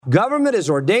Government is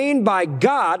ordained by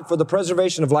God for the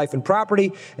preservation of life and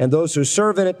property, and those who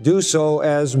serve in it do so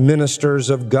as ministers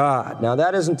of God. Now,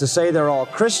 that isn't to say they're all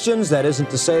Christians. That isn't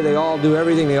to say they all do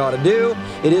everything they ought to do.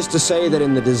 It is to say that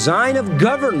in the design of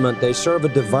government, they serve a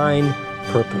divine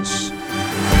purpose.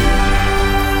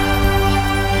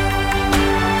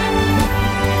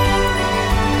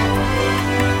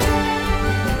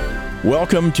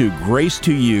 Welcome to Grace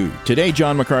to You. Today,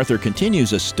 John MacArthur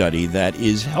continues a study that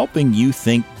is helping you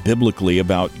think biblically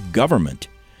about government.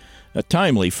 A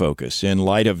timely focus in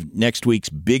light of next week's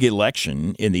big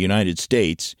election in the United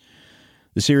States.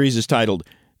 The series is titled,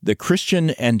 The Christian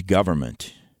and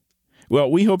Government. Well,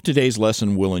 we hope today's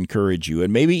lesson will encourage you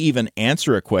and maybe even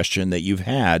answer a question that you've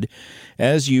had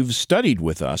as you've studied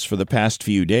with us for the past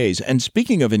few days. And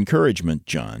speaking of encouragement,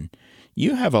 John,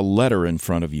 you have a letter in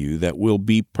front of you that will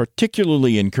be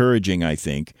particularly encouraging, I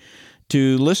think,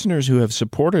 to listeners who have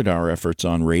supported our efforts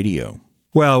on radio.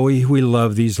 Well, we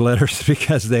love these letters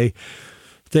because they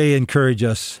encourage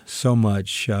us so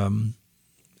much.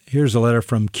 Here's a letter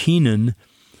from Keenan.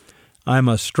 I'm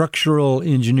a structural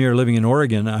engineer living in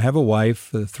Oregon. I have a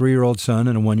wife, a 3-year-old son,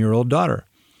 and a 1-year-old daughter.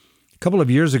 A couple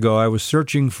of years ago, I was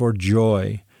searching for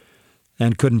joy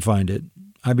and couldn't find it.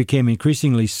 I became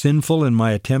increasingly sinful in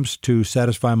my attempts to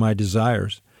satisfy my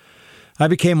desires. I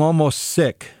became almost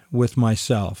sick with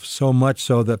myself, so much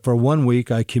so that for 1 week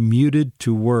I commuted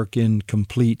to work in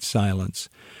complete silence.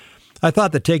 I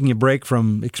thought that taking a break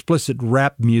from explicit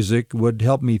rap music would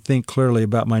help me think clearly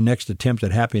about my next attempt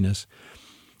at happiness.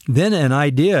 Then an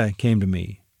idea came to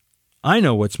me. I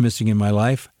know what's missing in my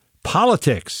life: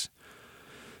 politics.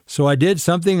 So I did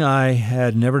something I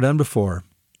had never done before.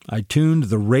 I tuned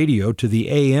the radio to the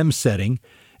AM setting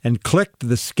and clicked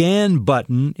the scan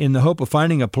button in the hope of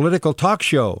finding a political talk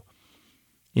show.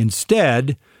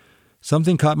 Instead,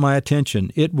 something caught my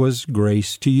attention. It was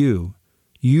Grace to You.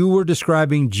 You were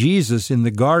describing Jesus in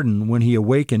the garden when he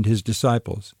awakened his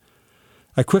disciples.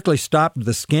 I quickly stopped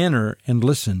the scanner and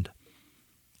listened.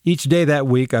 Each day that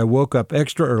week, I woke up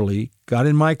extra early, got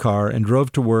in my car, and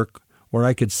drove to work where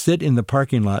I could sit in the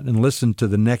parking lot and listen to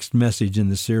the next message in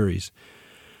the series.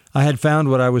 I had found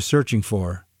what I was searching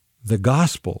for, the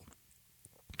gospel.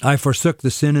 I forsook the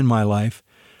sin in my life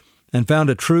and found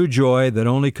a true joy that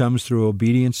only comes through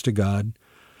obedience to God.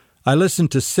 I listened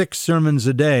to 6 sermons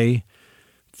a day,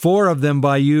 4 of them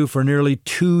by you for nearly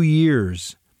 2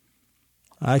 years.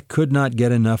 I could not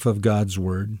get enough of God's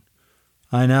Word.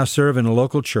 I now serve in a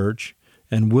local church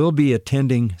and will be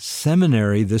attending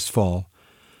seminary this fall.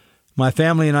 My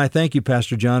family and I thank you,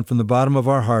 Pastor John, from the bottom of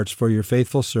our hearts for your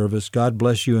faithful service. God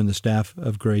bless you and the staff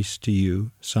of Grace to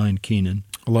You. Signed, Keenan.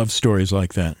 I love stories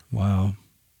like that. Wow.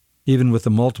 Even with the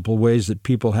multiple ways that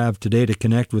people have today to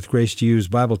connect with Grace to You's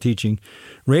Bible teaching,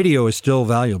 radio is still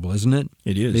valuable, isn't it?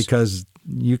 It is. Because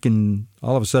you can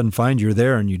all of a sudden find you're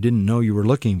there and you didn't know you were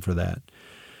looking for that.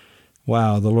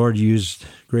 Wow, the Lord used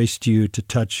Grace to You to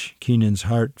touch Keenan's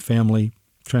heart, family,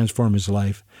 transform his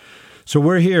life. So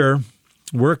we're here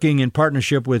working in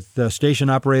partnership with station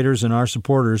operators and our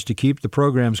supporters to keep the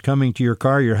programs coming to your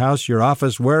car, your house, your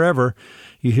office, wherever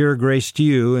you hear Grace to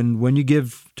You. And when you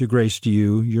give to Grace to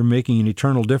You, you're making an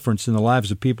eternal difference in the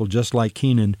lives of people just like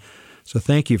Keenan. So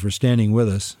thank you for standing with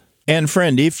us. And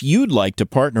friend, if you'd like to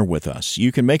partner with us,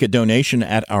 you can make a donation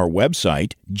at our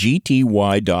website,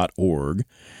 gty.org.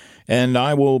 And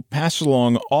I will pass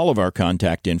along all of our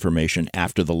contact information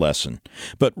after the lesson.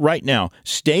 But right now,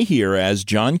 stay here as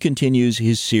John continues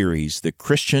his series, The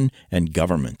Christian and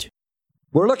Government.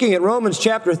 We're looking at Romans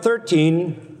chapter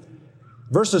 13,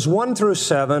 verses 1 through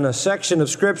 7, a section of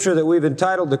Scripture that we've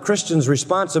entitled The Christian's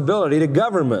Responsibility to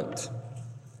Government.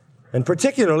 And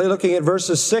particularly looking at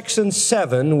verses 6 and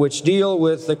 7, which deal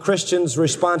with the Christian's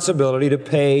responsibility to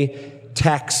pay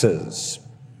taxes.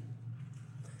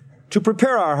 To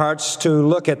prepare our hearts to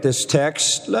look at this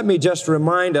text, let me just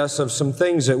remind us of some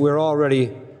things that we're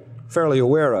already fairly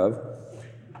aware of.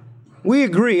 We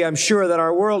agree, I'm sure, that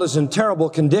our world is in terrible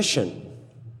condition.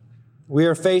 We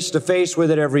are face to face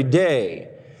with it every day.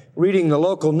 Reading the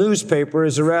local newspaper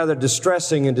is a rather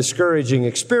distressing and discouraging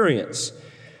experience.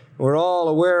 We're all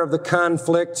aware of the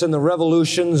conflicts and the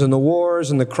revolutions and the wars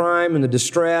and the crime and the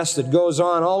distress that goes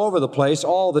on all over the place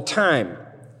all the time.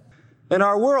 And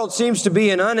our world seems to be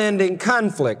in unending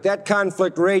conflict. That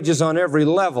conflict rages on every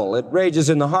level. It rages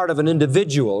in the heart of an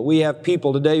individual. We have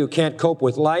people today who can't cope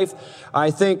with life.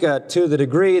 I think to the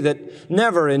degree that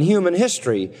never in human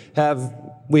history have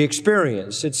we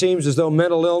experienced. It seems as though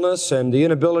mental illness and the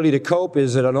inability to cope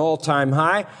is at an all-time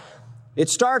high. It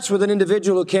starts with an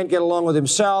individual who can't get along with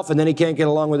himself, and then he can't get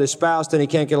along with his spouse, then he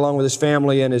can't get along with his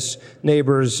family and his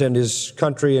neighbors and his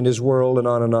country and his world, and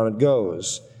on it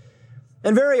goes.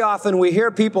 And very often we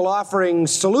hear people offering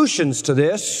solutions to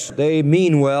this. They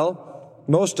mean well.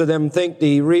 Most of them think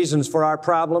the reasons for our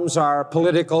problems are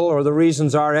political, or the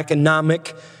reasons are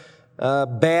economic,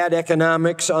 bad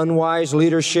economics, unwise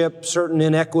leadership, certain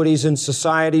inequities in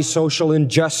society, social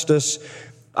injustice,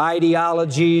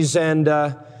 ideologies, and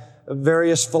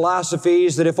various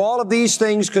philosophies, that if all of these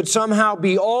things could somehow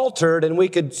be altered and we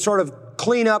could sort of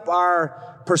clean up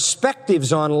our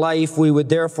perspectives on life, we would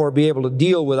therefore be able to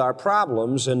deal with our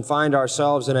problems and find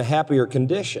ourselves in a happier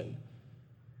condition.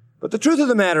 But the truth of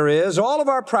the matter is, all of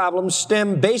our problems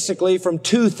stem basically from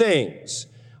two things.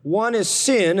 One is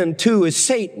sin, and two is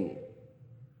Satan.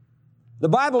 The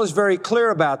Bible is very clear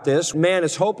about this. Man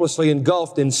is hopelessly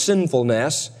engulfed in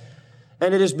sinfulness,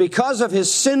 and it is because of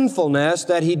his sinfulness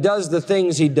that he does the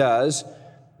things he does.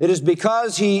 It is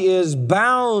because he is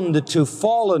bound to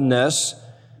fallenness,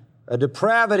 a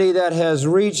depravity that has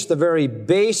reached the very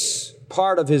base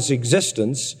part of his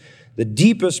existence, the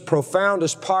deepest,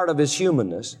 profoundest part of his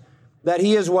humanness, that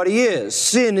he is what he is.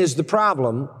 Sin is the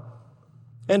problem.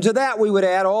 And to that we would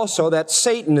add also that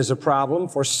Satan is a problem,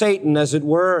 for Satan, as it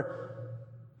were,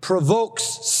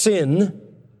 provokes sin.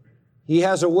 He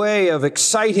has a way of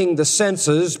exciting the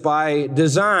senses by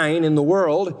design in the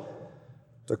world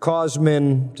to cause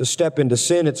men to step into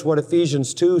sin. It's what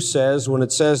Ephesians 2 says when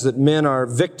it says that men are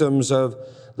victims of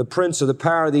the prince of the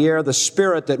power of the air, the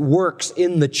spirit that works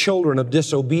in the children of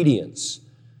disobedience.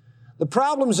 The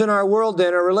problems in our world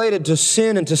then are related to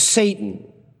sin and to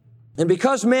Satan. And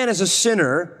because man is a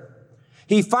sinner,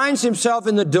 he finds himself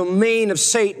in the domain of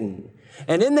Satan.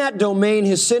 And in that domain,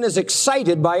 his sin is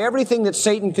excited by everything that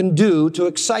Satan can do to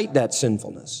excite that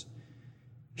sinfulness.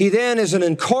 He then is an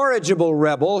incorrigible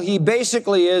rebel. He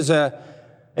basically is an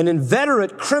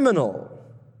inveterate criminal.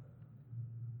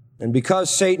 And because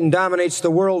Satan dominates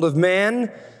the world of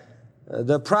man,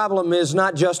 the problem is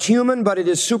not just human, but it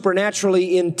is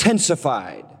supernaturally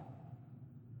intensified.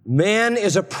 Man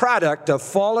is a product of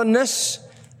fallenness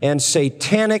and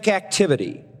satanic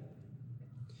activity.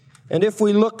 And if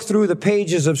we look through the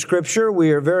pages of Scripture,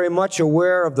 we are very much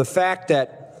aware of the fact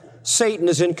that Satan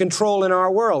is in control in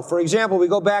our world. For example, we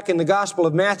go back in the Gospel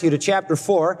of Matthew to chapter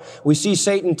 4. We see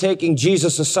Satan taking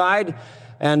Jesus aside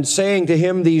and saying to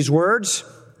him these words,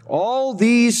 all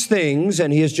these things,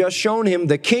 and he has just shown him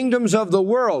the kingdoms of the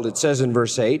world, it says in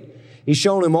verse 8. He's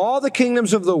shown him all the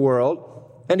kingdoms of the world,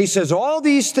 and he says, all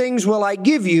these things will I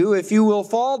give you if you will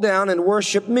fall down and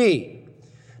worship me.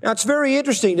 Now, it's very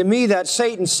interesting to me that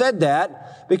Satan said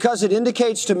that, because it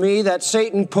indicates to me that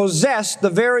Satan possessed the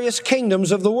various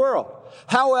kingdoms of the world.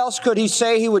 How else could he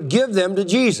say he would give them to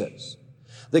Jesus?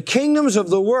 The kingdoms of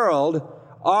the world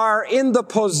are in the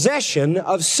possession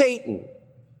of Satan.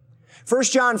 1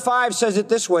 John 5 says it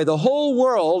this way, the whole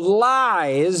world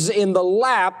lies in the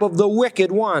lap of the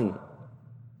wicked one.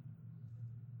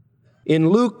 In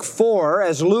Luke 4,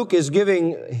 as Luke is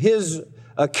giving his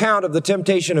account of the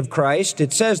temptation of Christ,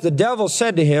 it says the devil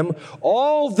said to him,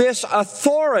 all this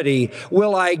authority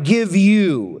will I give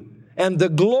you, and the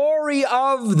glory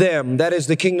of them, that is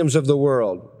the kingdoms of the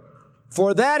world.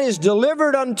 For that is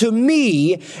delivered unto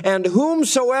me, and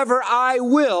whomsoever I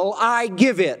will, I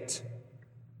give it.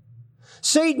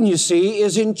 Satan, you see,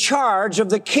 is in charge of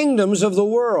the kingdoms of the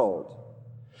world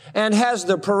and has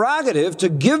the prerogative to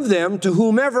give them to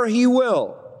whomever he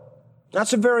will.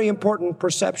 That's a very important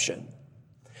perception.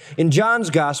 In John's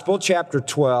Gospel, chapter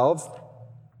 12,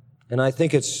 and I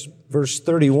think it's verse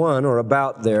 31 or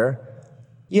about there,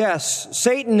 yes,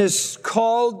 Satan is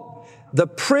called the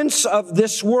prince of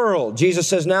this world. Jesus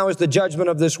says, now is the judgment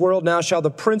of this world, now shall the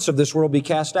prince of this world be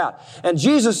cast out. And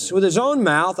Jesus, with his own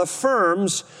mouth,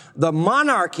 affirms the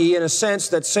monarchy, in a sense,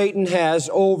 that Satan has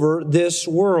over this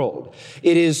world.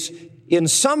 It is, in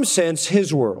some sense,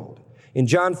 his world. In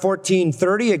John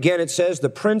 14:30, again it says, the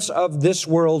prince of this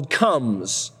world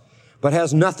comes, but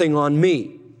has nothing on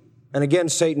me. And again,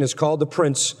 Satan is called the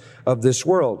prince of this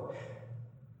world.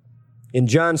 In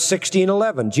John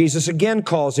 16:11, Jesus again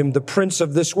calls him the prince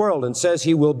of this world and says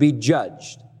he will be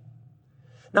judged.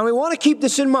 Now we want to keep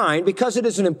this in mind because it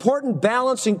is an important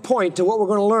balancing point to what we're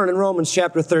going to learn in Romans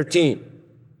chapter 13.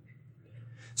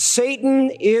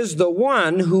 Satan is the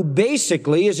one who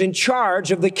basically is in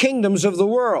charge of the kingdoms of the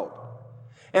world.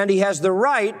 And he has the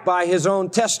right, by his own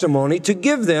testimony, to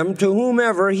give them to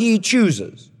whomever he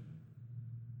chooses.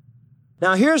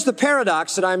 Now here's the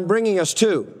paradox that I'm bringing us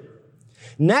to.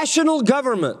 National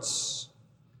governments,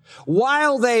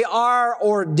 while they are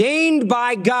ordained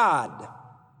by God,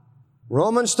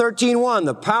 Romans 13:1,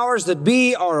 the powers that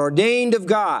be are ordained of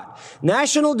God.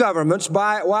 National governments,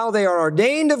 while they are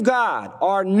ordained of God,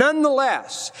 are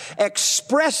nonetheless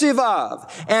expressive of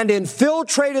and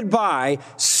infiltrated by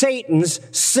Satan's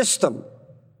system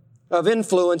of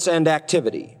influence and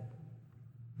activity.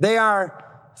 They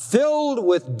are filled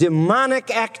with demonic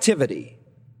activity.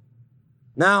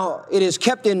 Now, it is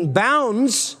kept in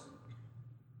bounds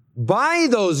by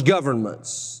those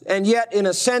governments, and yet, in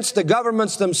a sense, the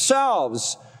governments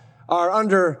themselves are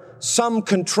under some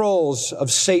controls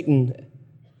of Satan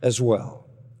as well.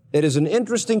 It is an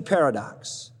interesting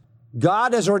paradox.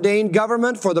 God has ordained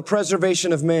government for the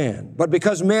preservation of man, but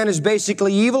because man is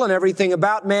basically evil and everything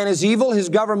about man is evil, his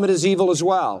government is evil as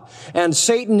well. And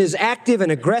Satan is active and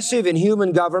aggressive in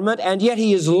human government, and yet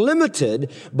he is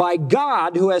limited by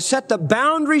God, who has set the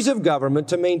boundaries of government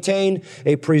to maintain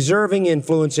a preserving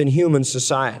influence in human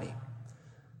society.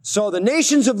 So the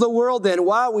nations of the world then,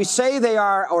 while we say they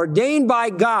are ordained by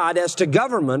God as to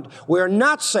government, we're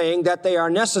not saying that they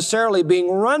are necessarily being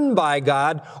run by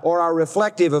God or are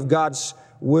reflective of God's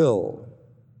will.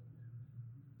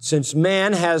 Since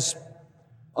man has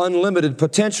unlimited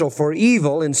potential for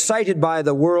evil incited by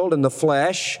the world and the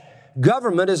flesh,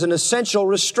 government is an essential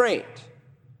restraint.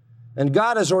 And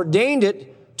God has ordained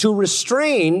it to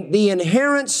restrain the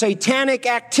inherent satanic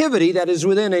activity that is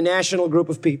within a national group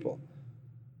of people.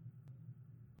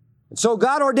 So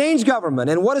God ordains government,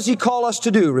 and what does He call us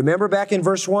to do? Remember back in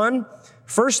verse 1?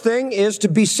 First thing is to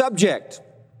be subject.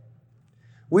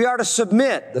 We are to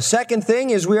submit. The second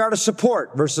thing is we are to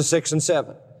support, verses 6 and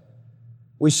 7.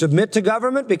 We submit to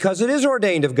government because it is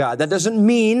ordained of God. That doesn't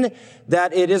mean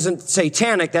that it isn't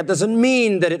satanic. That doesn't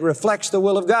mean that it reflects the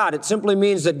will of God. It simply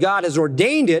means that God has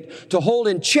ordained it to hold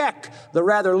in check the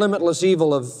rather limitless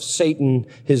evil of Satan,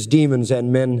 his demons,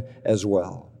 and men as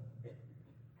well.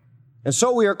 And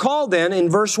so we are called then in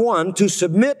verse 1 to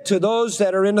submit to those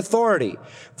that are in authority.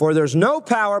 For there's no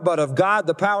power but of God.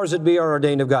 The powers that be are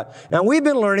ordained of God. Now we've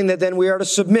been learning that then we are to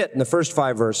submit in the first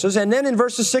 5 verses. And then in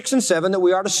verses 6 and 7 that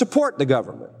we are to support the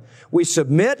government. We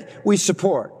submit, we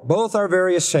support. Both are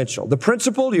very essential. The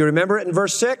principle, do you remember it in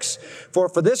verse 6? For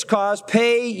this cause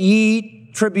pay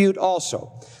ye tribute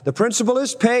also. The principle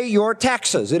is pay your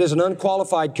taxes. It is an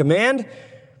unqualified command.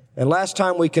 And last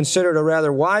time we considered a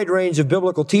rather wide range of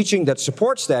biblical teaching that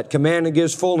supports that command and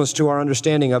gives fullness to our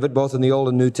understanding of it, both in the Old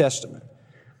and New Testament.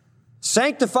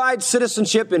 Sanctified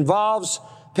citizenship involves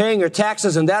paying your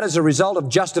taxes, and that is a result of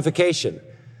justification.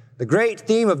 The great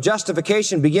theme of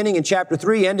justification beginning in chapter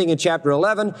 3, ending in chapter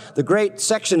 11, the great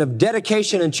section of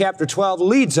dedication in chapter 12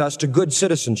 leads us to good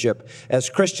citizenship as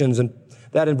Christians, and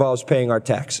that involves paying our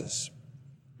taxes.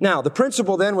 Now, the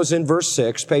principle then was in verse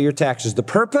 6, pay your taxes. The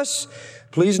purpose,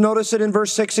 please notice it in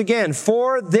verse 6 again,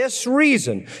 for this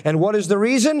reason. And what is the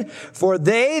reason? For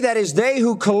they, that is they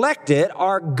who collect it,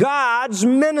 are God's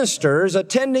ministers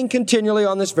attending continually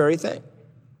on this very thing.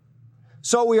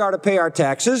 So we are to pay our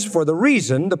taxes for the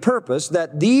reason, the purpose,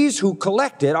 that these who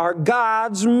collect it are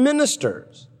God's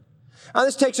ministers. Now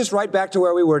this takes us right back to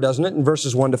where we were, doesn't it, in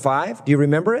verses 1 to 5? Do you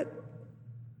remember it?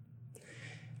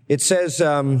 It says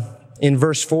in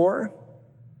verse 4,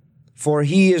 for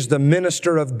he is the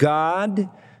minister of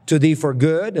God to thee for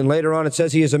good. And later on it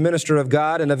says he is a minister of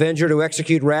God, an avenger to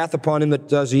execute wrath upon him that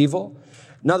does evil.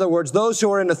 In other words, those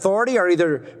who are in authority are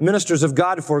either ministers of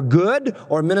God for good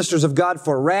or ministers of God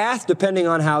for wrath, depending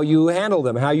on how you handle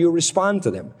them, how you respond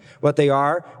to them. But they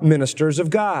are ministers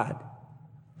of God.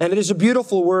 And it is a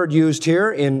beautiful word used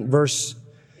here in verse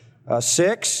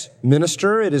 6,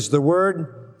 minister. It is the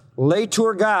word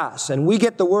liturgos, and we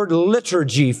get the word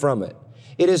liturgy from it.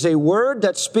 It is a word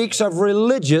that speaks of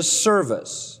religious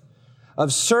service,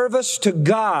 of service to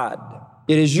God.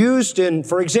 It is used in,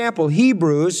 for example,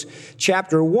 Hebrews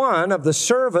chapter 1 of the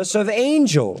service of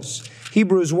angels.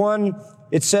 Hebrews 1,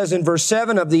 it says in verse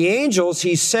 7, of the angels,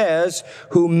 he says,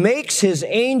 who makes his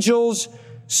angels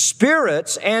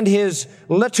spirits and his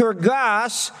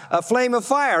liturgos a flame of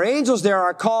fire. Angels there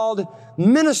are called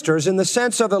ministers in the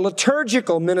sense of a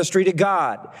liturgical ministry to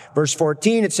God. Verse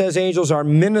 14, it says angels are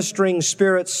ministering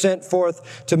spirits sent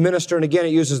forth to minister. And again,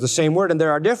 it uses the same word. And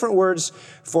there are different words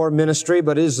for ministry,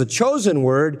 but it is the chosen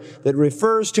word that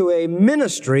refers to a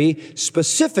ministry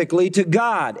specifically to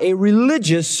God, a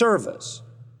religious service.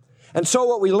 And so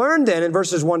what we learned then in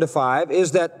verses 1 to 5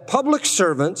 is that public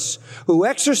servants who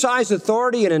exercise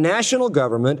authority in a national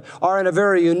government are in a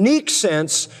very unique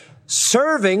sense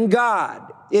serving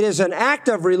God. It is an act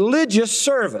of religious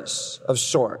service of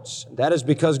sorts. That is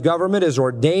because government is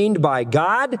ordained by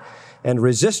God, and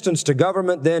resistance to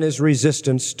government then is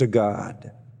resistance to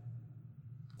God.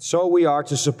 So we are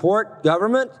to support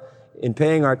government in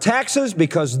paying our taxes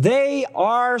because they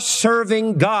are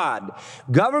serving God.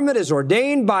 Government is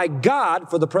ordained by God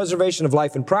for the preservation of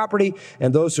life and property,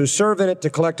 and those who serve in it to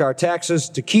collect our taxes,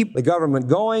 to keep the government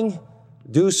going,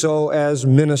 do so as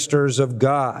ministers of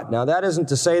God. Now, that isn't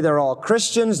to say they're all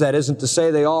Christians. That isn't to say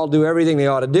they all do everything they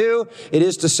ought to do. It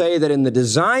is to say that in the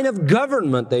design of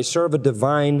government, they serve a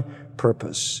divine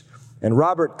purpose. And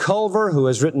Robert Culver, who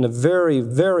has written a very,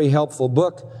 very helpful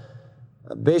book,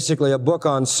 basically a book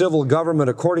on civil government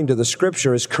according to the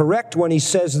Scripture, is correct when he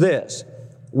says this: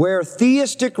 where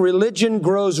theistic religion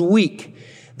grows weak,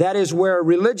 that is, where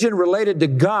religion related to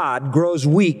God grows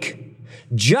weak,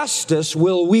 justice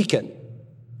will weaken.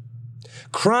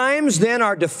 Crimes then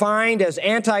are defined as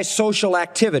antisocial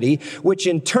activity, which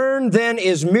in turn then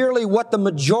is merely what the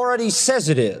majority says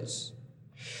it is.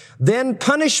 Then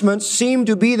punishments seem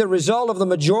to be the result of the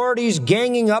majority's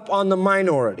ganging up on the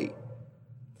minority.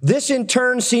 This in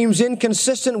turn seems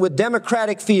inconsistent with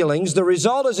democratic feelings. The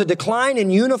result is a decline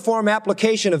in uniform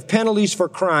application of penalties for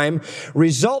crime,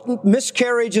 resultant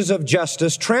miscarriages of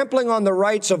justice, trampling on the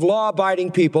rights of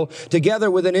law-abiding people, together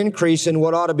with an increase in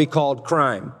what ought to be called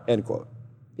crime, end quote.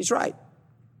 He's right.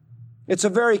 It's a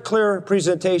very clear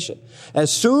presentation.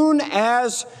 As soon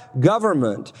as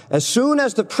government, as soon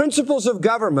as the principles of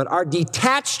government are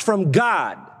detached from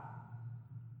God,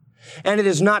 and it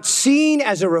is not seen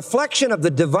as a reflection of the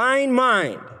divine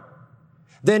mind,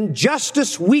 then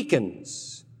justice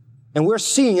weakens. And we're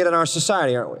seeing it in our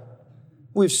society, aren't we?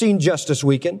 We've seen justice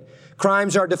weaken.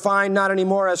 Crimes are defined not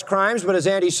anymore as crimes, but as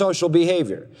antisocial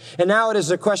behavior. And now it is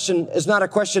not a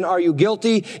question, are you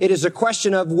guilty? It is a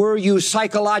question of, were you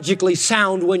psychologically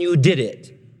sound when you did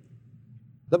it?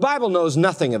 The Bible knows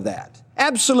nothing of that.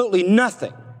 Absolutely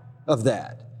nothing of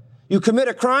that. You commit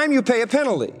a crime, you pay a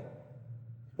penalty.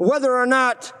 Whether or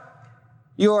not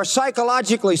you're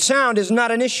psychologically sound is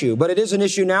not an issue, but it is an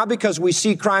issue now because we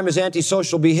see crime as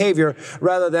antisocial behavior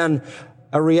rather than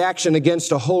a reaction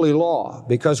against a holy law,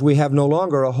 because we have no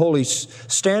longer a holy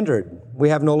standard. We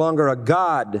have no longer a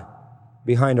God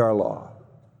behind our law.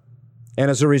 And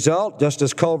as a result, just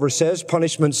as Culver says,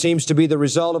 punishment seems to be the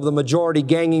result of the majority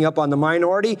ganging up on the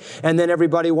minority, and then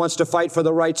everybody wants to fight for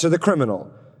the rights of the criminal.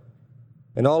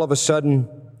 And all of a sudden,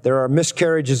 there are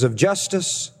miscarriages of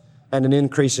justice and an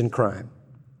increase in crime.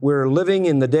 We're living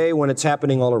in the day when it's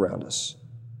happening all around us.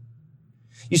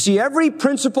 You see, every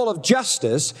principle of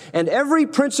justice and every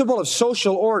principle of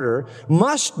social order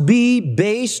must be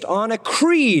based on a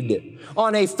creed,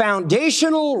 on a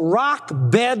foundational rock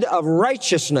bed of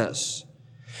righteousness.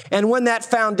 And when that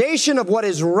foundation of what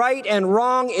is right and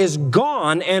wrong is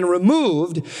gone and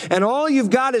removed, and all you've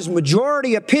got is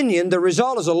majority opinion, the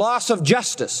result is a loss of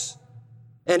justice.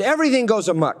 And everything goes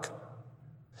amok.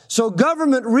 So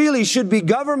government really should be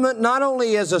government not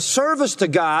only as a service to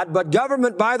God, but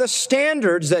government by the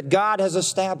standards that God has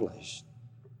established.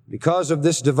 Because of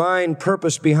this divine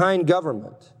purpose behind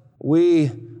government,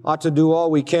 we ought to do all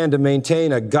we can to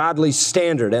maintain a godly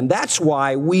standard. And that's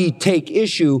why we take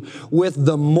issue with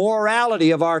the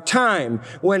morality of our time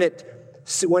when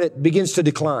it begins to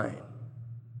decline,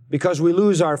 because we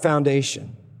lose our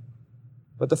foundation.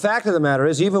 But the fact of the matter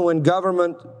is, even when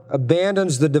government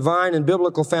abandons the divine and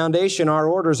biblical foundation, our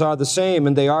orders are the same,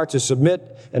 and they are to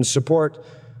submit and support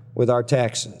with our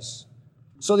taxes.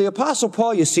 So the Apostle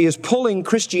Paul, you see, is pulling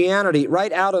Christianity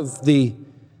right out of the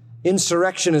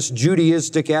insurrectionist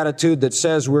Judaistic attitude that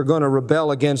says we're going to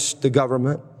rebel against the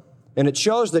government. And it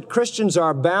shows that Christians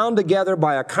are bound together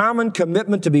by a common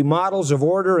commitment to be models of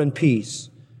order and peace.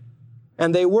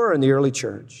 And they were in the early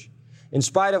church. In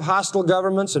spite of hostile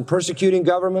governments and persecuting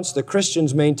governments, the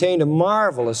Christians maintained a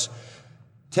marvelous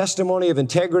testimony of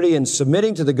integrity in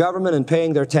submitting to the government and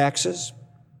paying their taxes.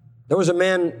 There was a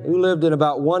man who lived in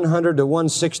about 100 to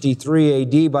 163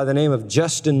 AD by the name of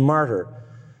Justin Martyr.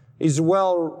 He's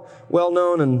well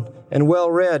known and well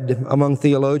read among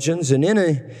theologians. And in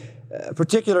a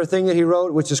particular thing that he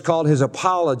wrote, which is called his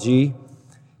Apology,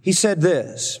 he said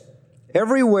this: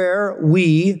 everywhere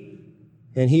we,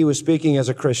 and he was speaking as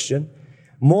a Christian,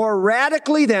 more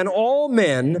radically than all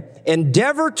men,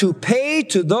 endeavor to pay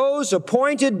to those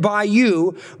appointed by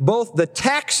you both the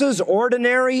taxes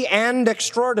ordinary and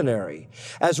extraordinary,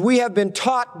 as we have been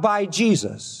taught by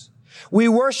Jesus. We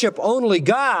worship only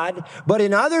God, but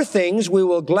in other things we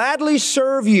will gladly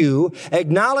serve you,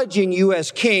 acknowledging you as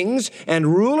kings and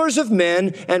rulers of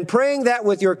men, and praying that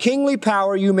with your kingly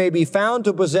power you may be found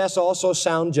to possess also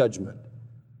sound judgment.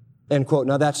 End quote.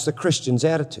 Now that's the Christian's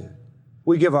attitude.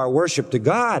 We give our worship to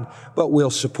God, but we'll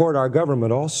support our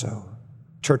government also.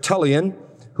 Tertullian,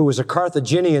 who was a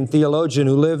Carthaginian theologian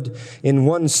who lived in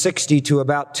 160 to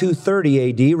about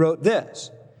 230 AD, wrote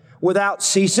this: Without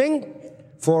ceasing,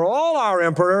 for all our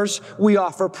emperors, we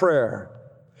offer prayer.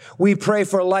 We pray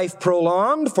for life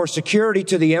prolonged, for security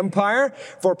to the empire,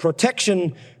 for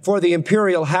protection for the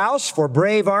imperial house, for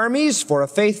brave armies, for a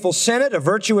faithful senate, a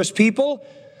virtuous people,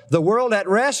 the world at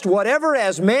rest, whatever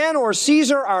as man or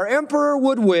Caesar our emperor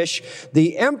would wish,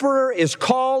 the emperor is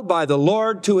called by the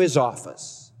Lord to his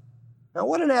office. Now,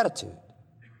 what an attitude.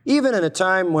 Even in a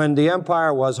time when the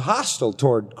empire was hostile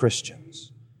toward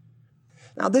Christians.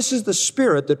 Now, this is the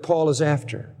spirit that Paul is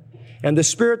after, and the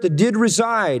spirit that did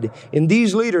reside in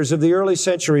these leaders of the early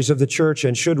centuries of the church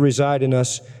and should reside in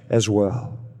us as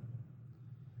well.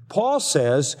 Paul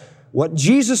says what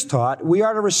Jesus taught, we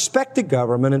are to respect the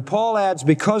government, and Paul adds,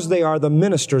 because they are the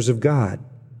ministers of God.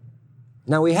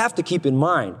 Now, we have to keep in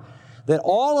mind that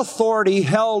all authority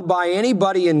held by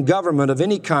anybody in government of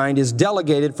any kind is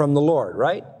delegated from the Lord,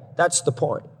 right? That's the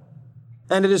point.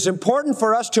 And it is important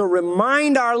for us to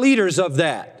remind our leaders of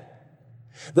that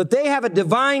they have a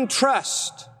divine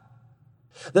trust,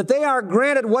 that they are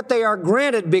granted what they are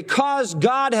granted because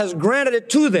God has granted it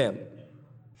to them.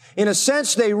 In a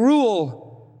sense, they rule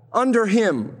under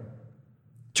Him.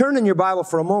 Turn in your Bible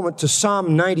for a moment to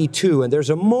Psalm 92, and there's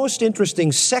a most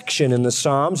interesting section in the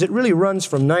Psalms. It really runs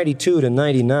from 92 to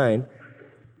 99.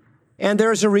 And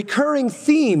there's a recurring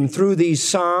theme through these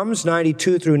Psalms,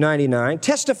 92 through 99,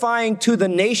 testifying to the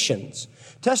nations,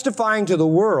 testifying to the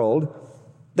world,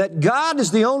 that God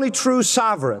is the only true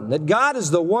sovereign, that God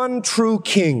is the one true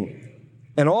king,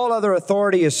 and all other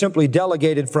authority is simply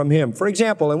delegated from Him. For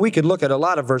example, and we could look at a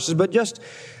lot of verses, but just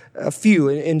a few.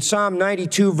 In Psalm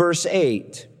 92, verse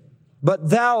 8, "But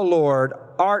thou, Lord,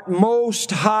 art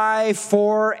most high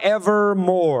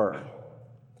forevermore."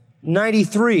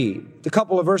 93, the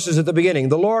couple of verses at the beginning,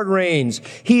 "The Lord reigns.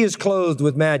 He is clothed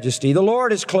with majesty. The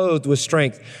Lord is clothed with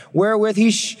strength, wherewith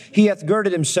he hath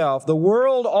girded himself. The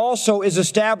world also is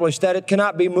established, that it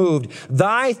cannot be moved.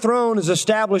 Thy throne is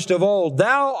established of old.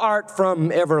 Thou art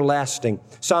from everlasting."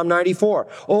 Psalm 94,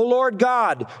 "O Lord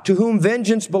God, to whom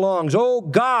vengeance belongs. O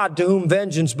God, to whom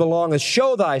vengeance belongeth.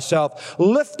 Show thyself.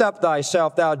 Lift up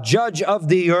thyself, thou judge of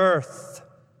the earth."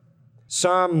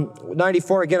 Psalm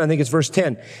 94 again, I think it's verse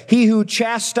 10. "He who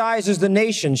chastises the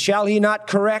nations, shall he not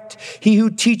correct? He who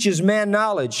teaches man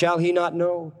knowledge, shall he not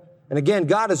know?" And again,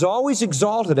 God is always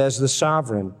exalted as the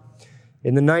sovereign.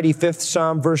 In the 95th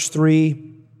Psalm, verse 3,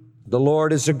 "The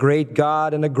Lord is a great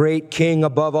God and a great King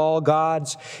above all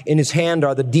gods. In His hand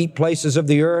are the deep places of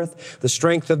the earth. The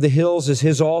strength of the hills is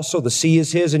His also. The sea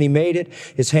is His, and He made it.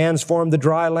 His hands formed the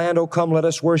dry land. O come, let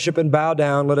us worship and bow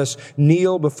down. Let us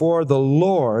kneel before the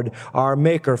Lord, our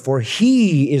Maker. For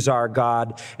He is our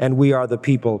God, and we are the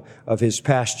people of His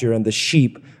pasture and the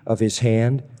sheep of His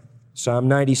hand." Psalm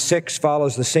 96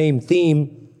 follows the same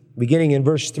theme. Beginning in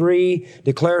verse 3,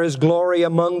 "Declare His glory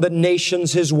among the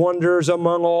nations, His wonders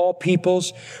among all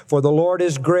peoples. For the Lord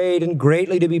is great and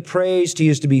greatly to be praised. He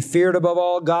is to be feared above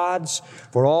all gods.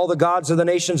 For all the gods of the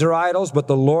nations are idols, but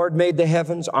the Lord made the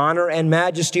heavens. Honor and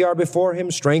majesty are before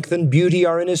Him. Strength and beauty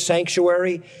are in His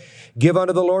sanctuary. Give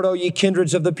unto the Lord, O ye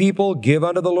kindreds of the people. Give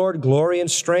unto the Lord glory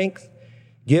and strength.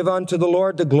 Give unto the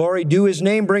Lord the glory due His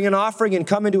name. Bring an offering and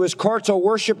come into His courts. O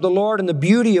worship the Lord in the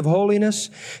beauty of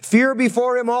holiness. Fear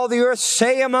before Him all the earth.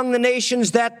 Say among the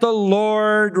nations that the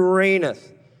Lord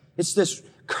reigneth." It's this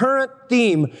current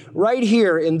theme right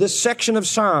here in this section of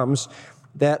Psalms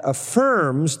that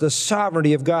affirms the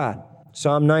sovereignty of God.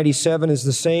 Psalm 97 is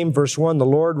the same. Verse 1, "The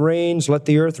Lord reigns. Let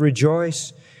the earth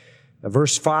rejoice."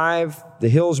 Verse 5, "The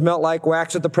hills melt like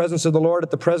wax at the presence of the Lord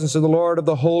of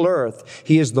the whole earth.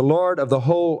 He is the Lord of the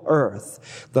whole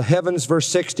earth. The heavens," verse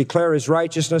 6, "declare His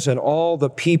righteousness, and all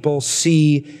the people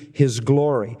see His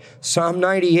glory." Psalm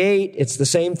 98, it's the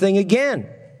same thing again.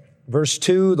 Verse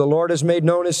 2, "The Lord has made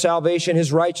known His salvation.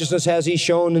 His righteousness has He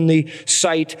shown in the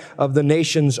sight of the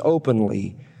nations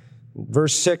openly."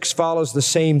 Verse 6 follows the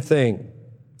same thing.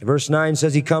 Verse 9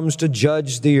 says He comes to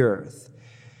judge the earth.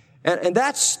 And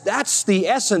that's the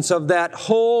essence of that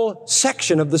whole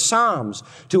section of the Psalms,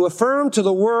 to affirm to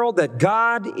the world that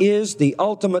God is the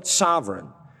ultimate sovereign.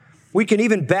 We can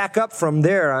even back up from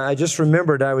there. I just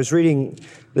remembered I was reading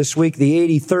this week the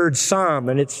 83rd Psalm,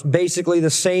 and it's basically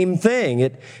the same thing.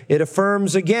 It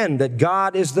affirms again that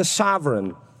God is the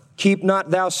sovereign. "Keep not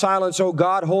thou silence, O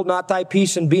God. Hold not thy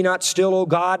peace, and be not still, O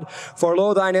God. For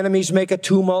lo, thine enemies make a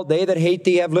tumult. They that hate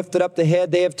thee have lifted up the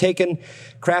head. They have taken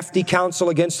crafty counsel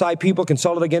against thy people,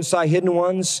 consulted against thy hidden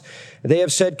ones. They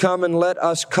have said, Come and let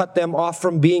us cut them off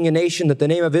from being a nation, that the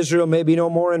name of Israel may be no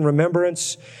more in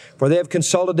remembrance. For they have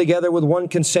consulted together with one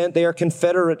consent. They are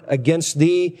confederate against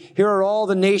thee." Here are all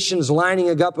the nations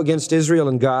lining up against Israel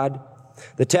and God.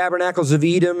 the tabernacles of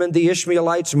Edom and the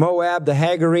Ishmaelites, Moab, the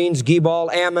Hagarenes,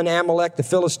 Gebal, Ammon, Amalek, the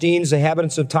Philistines, the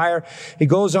inhabitants of Tyre. He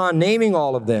goes on naming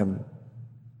all of them.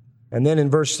 And then in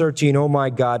verse 13, oh my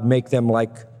God, make them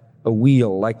like a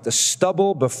wheel, like the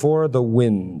stubble before the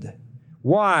wind.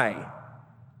 Why?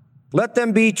 Let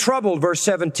them be troubled, verse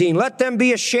 17. Let them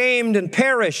be ashamed and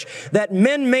perish, that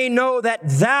men may know that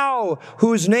thou,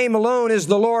 whose name alone is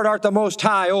the Lord, art the most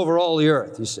high over all the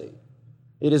earth, you see.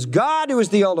 It is God who is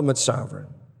the ultimate sovereign.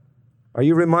 Are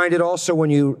you reminded also when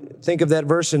you think of that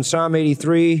verse in Psalm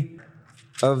 83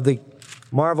 of the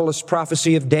marvelous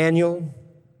prophecy of Daniel,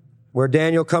 where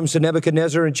Daniel comes to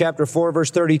Nebuchadnezzar in chapter 4,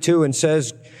 verse 32 and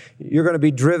says, you're going to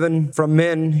be driven from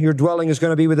men. Your dwelling is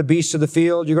going to be with the beasts of the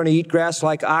field. You're going to eat grass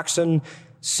like oxen.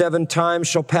 7 times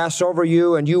shall pass over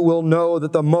you, and you will know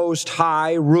that the Most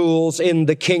High rules in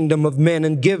the kingdom of men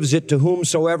and gives it to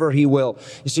whomsoever he will.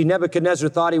 You see, Nebuchadnezzar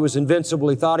thought he was invincible.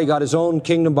 He thought he got his own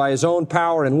kingdom by his own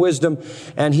power and wisdom,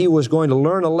 and he was going to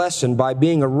learn a lesson by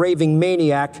being a raving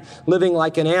maniac, living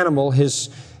like an animal, his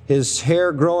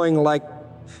hair growing like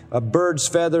a bird's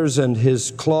feathers and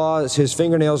his claws, his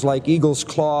fingernails like eagle's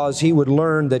claws. He would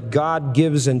learn that God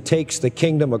gives and takes the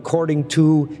kingdom according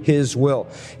to his will.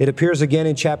 It appears again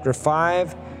in chapter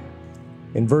 5,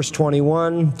 in verse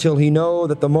 21, till he know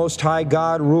that the Most High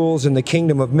God rules in the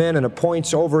kingdom of men and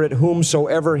appoints over it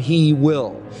whomsoever he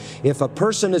will. If a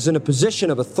person is in a position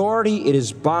of authority, it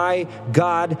is by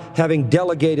God having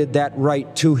delegated that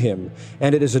right to him.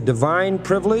 And it is a divine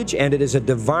privilege and it is a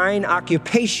divine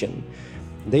occupation.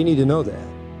 They need to know that.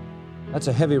 That's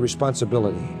a heavy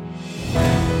responsibility.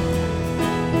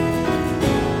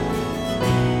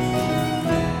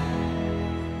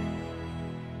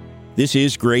 This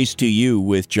is Grace to You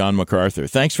with John MacArthur.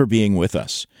 Thanks for being with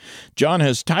us. John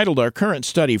has titled our current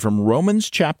study from Romans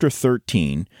chapter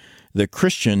 13, The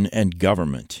Christian and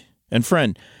Government. And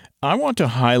friend, I want to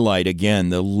highlight again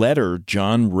the letter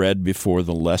John read before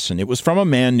the lesson. It was from a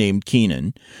man named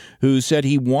Kenan, who said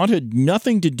he wanted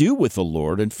nothing to do with the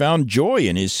Lord and found joy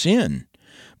in his sin.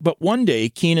 But one day,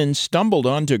 Kenan stumbled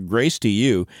onto Grace to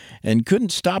You and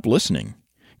couldn't stop listening.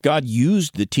 God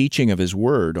used the teaching of His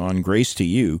Word on Grace to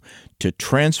You to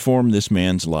transform this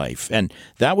man's life. And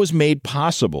that was made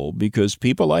possible because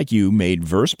people like you made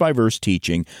verse-by-verse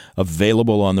teaching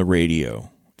available on the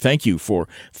radio. Thank you for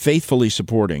faithfully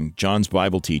supporting John's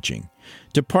Bible teaching.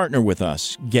 To partner with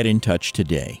us, get in touch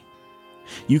today.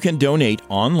 You can donate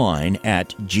online at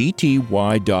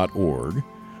gty.org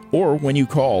or when you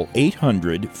call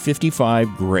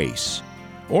 800-55-GRACE,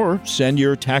 or send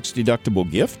your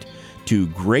tax-deductible gift to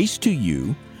Grace to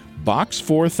You, Box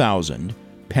 4000,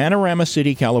 Panorama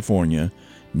City, California,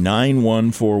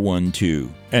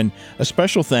 91412. And a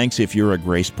special thanks if you're a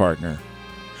Grace partner.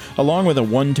 Along with a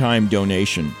one-time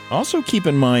donation, also keep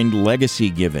in mind legacy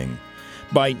giving.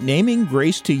 By naming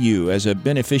Grace to You as a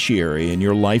beneficiary in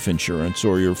your life insurance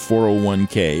or your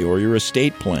 401k or your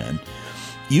estate plan,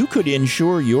 you could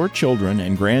ensure your children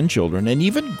and grandchildren and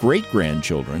even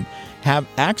great-grandchildren have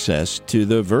access to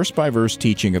the verse-by-verse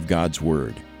teaching of God's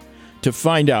Word. To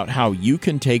find out how you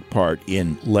can take part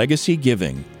in legacy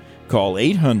giving, call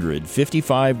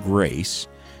 800-55-GRACE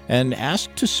and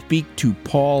ask to speak to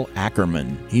Paul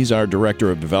Ackerman. He's our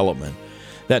Director of Development.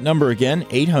 That number again,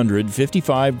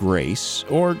 800-55-GRACE,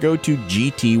 or go to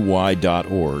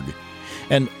gty.org.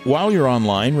 And while you're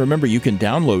online, remember you can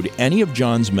download any of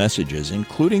John's messages,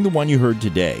 including the one you heard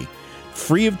today,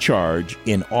 free of charge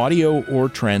in audio or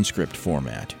transcript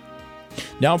format.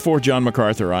 Now for John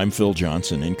MacArthur, I'm Phil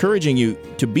Johnson, encouraging you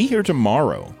to be here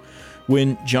tomorrow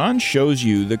when John shows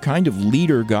you the kind of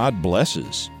leader God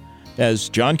blesses, as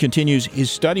John continues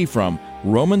his study from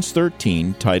Romans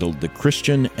 13, titled The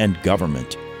Christian and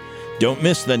Government. Don't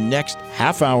miss the next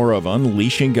half hour of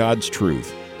unleashing God's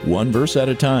truth, one verse at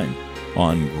a time,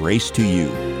 on Grace to You.